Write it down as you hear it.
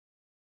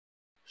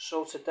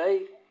So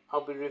today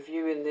I'll be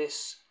reviewing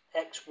this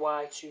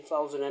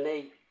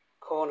XY-2008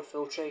 corner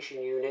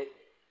filtration unit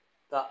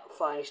that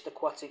Finest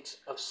Aquatics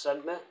have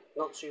sent me,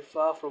 not too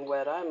far from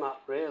where I'm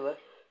at really.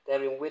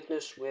 They're in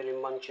Widnes, we're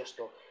in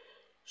Manchester.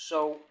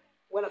 So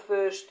when I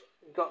first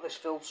got this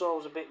filter I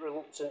was a bit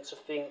reluctant to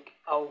think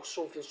how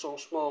something so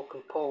small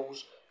can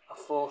pose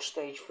a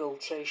 4-stage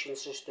filtration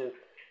system.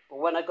 But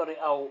when I got it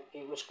out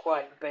it was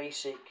quite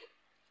basic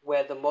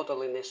where the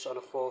modelling is on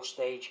a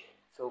 4-stage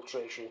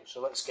filtration.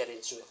 So let's get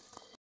into it.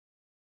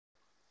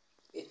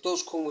 It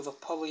does come with a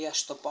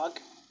polyester bag,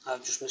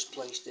 I've just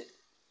misplaced it.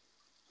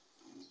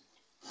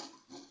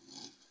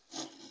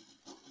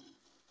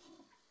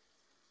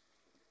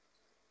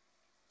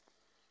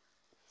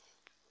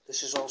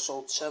 This is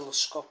also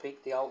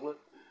telescopic, the outlet.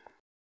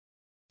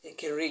 It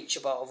can reach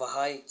about of a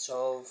height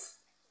of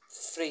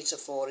 3 to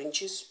 4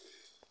 inches.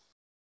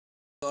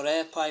 Your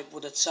air pipe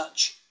would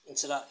attach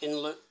into that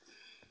inlet.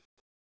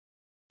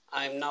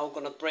 I'm now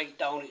going to break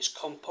down its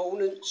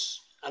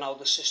components and how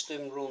the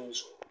system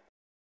runs.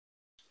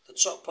 The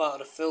top part of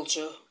the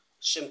filter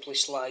simply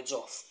slides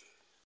off.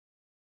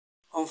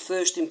 On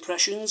first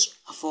impressions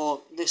I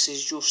thought this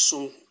is just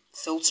some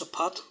filter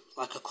pad,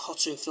 like a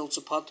cotton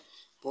filter pad,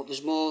 but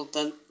there's more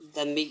than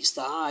meets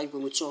the eye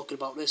when we're talking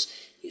about this.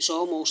 It's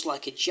almost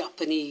like a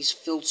Japanese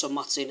filter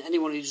matting.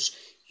 Anyone who's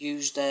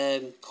used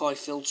Koi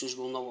filters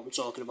will know what I'm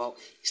talking about.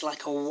 It's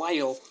like a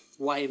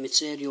wire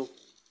material.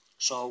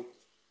 So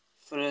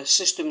for a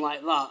system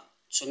like that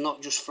to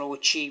not just throw a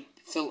cheap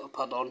filter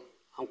pad on,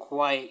 I'm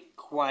quite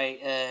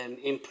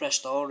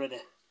impressed already.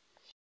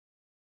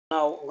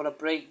 Now I'm going to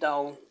break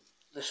down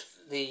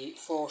the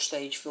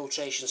 4-stage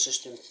filtration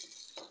system.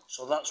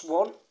 So that's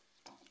 1.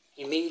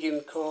 Your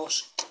medium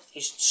course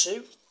is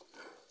 2.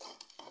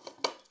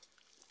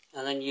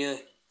 And then your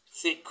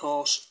thick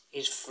course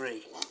is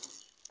 3.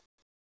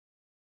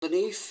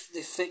 Beneath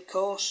the thick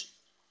course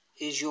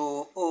is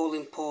your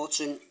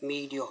all-important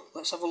media.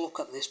 Let's have a look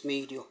at this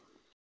media.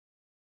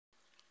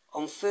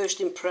 On first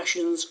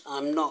impressions,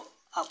 I'm not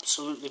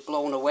absolutely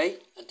blown away.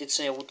 I did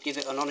say I would give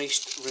it an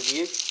honest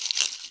review.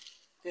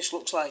 This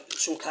looks like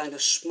some kind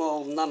of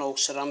small nano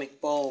ceramic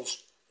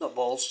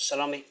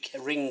ceramic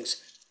rings.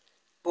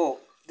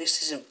 But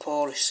this isn't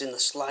porous in the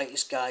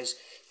slightest, guys.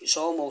 It's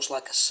almost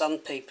like a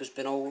sandpaper's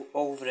been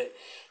over it.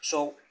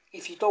 So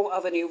if you don't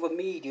have any other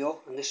media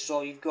and this is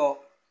all you've got,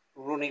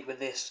 run it with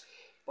this.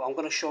 But I'm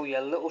going to show you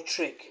a little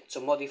trick to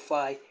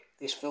modify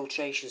this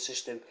filtration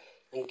system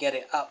and get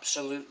it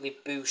absolutely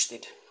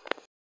boosted.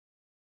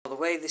 The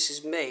way this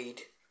is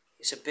made,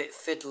 it's a bit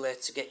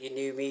fiddly to get your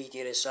new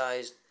media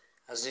inside,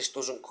 as this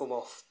doesn't come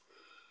off.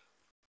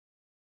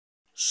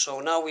 So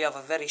now we have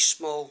a very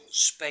small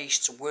space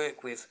to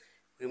work with.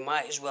 We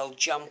might as well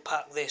jam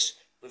pack this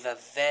with a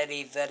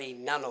very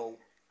nano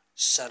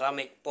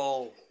ceramic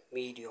ball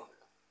media.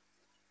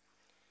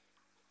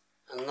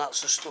 And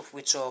that's the stuff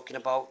we're talking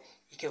about.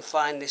 You can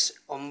find this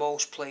on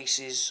most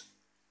places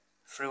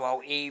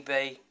throughout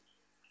eBay.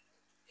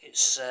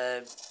 It's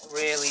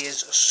really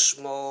is a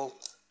small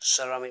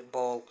ceramic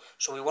ball.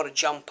 So we want to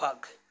jam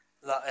pack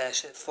that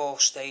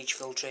 4-stage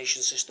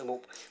filtration system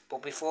up.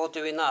 But before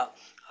doing that,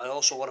 I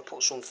also want to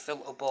put some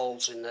filter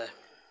balls in there.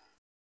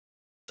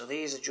 So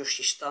these are just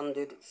your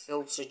standard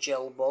filter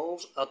gel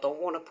balls. I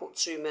don't want to put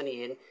too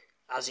many in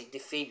as it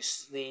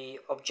defeats the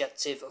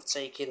objective of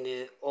taking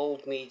the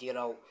old media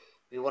out.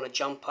 We want to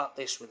jam pack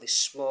this with these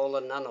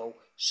smaller nano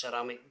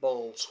ceramic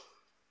balls.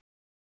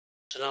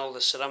 So now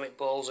the ceramic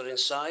balls are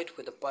inside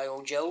with the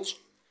bio gels,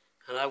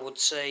 and I would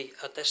say,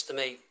 I'd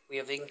estimate we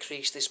have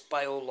increased this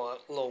bio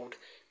load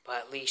by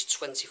at least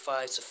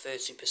 25 to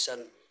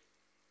 30%.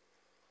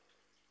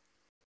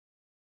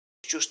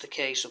 It's just a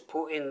case of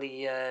putting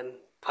the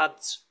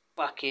pads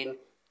back in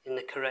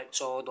the correct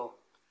order.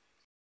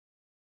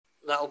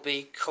 That'll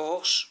be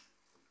coarse,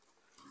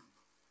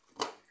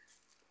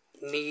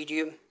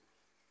 medium,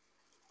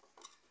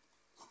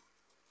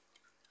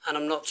 and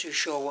I'm not too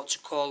sure what to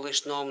call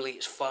this. Normally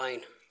it's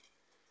fine.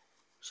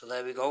 So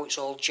there we go, it's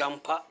all jam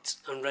packed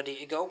and ready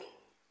to go.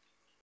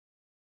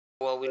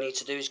 All we need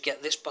to do is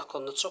get this back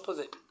on the top of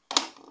it.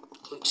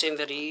 Clicks in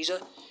very easy.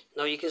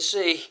 Now you can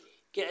see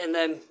getting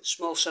them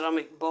small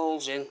ceramic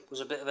balls in was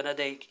a bit of an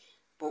headache,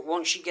 but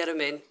once you get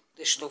them in,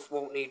 this stuff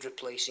won't need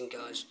replacing,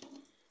 guys.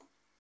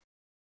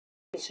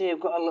 You can see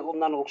I've got a little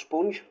nano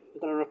sponge. I'm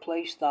going to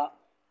replace that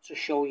to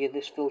show you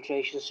this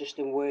filtration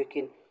system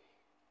working.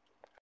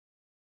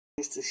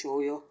 Just to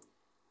show you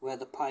where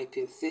the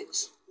piping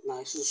fits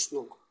nice and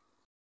snug.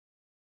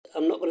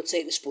 I'm not going to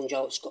take the sponge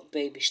out, it's got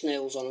baby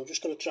snails on. I'm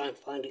just going to try and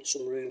find it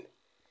some room.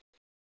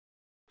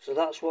 So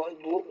that's what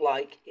it looked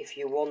like if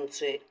you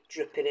want it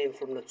dripping in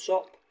from the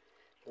top.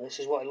 And this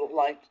is what it looked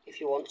like if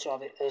you want to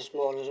have it as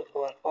more as an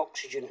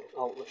oxygen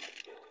outlet.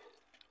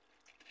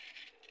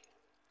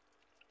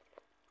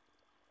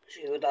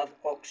 So you would have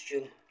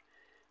oxygen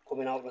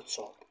coming out the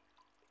top.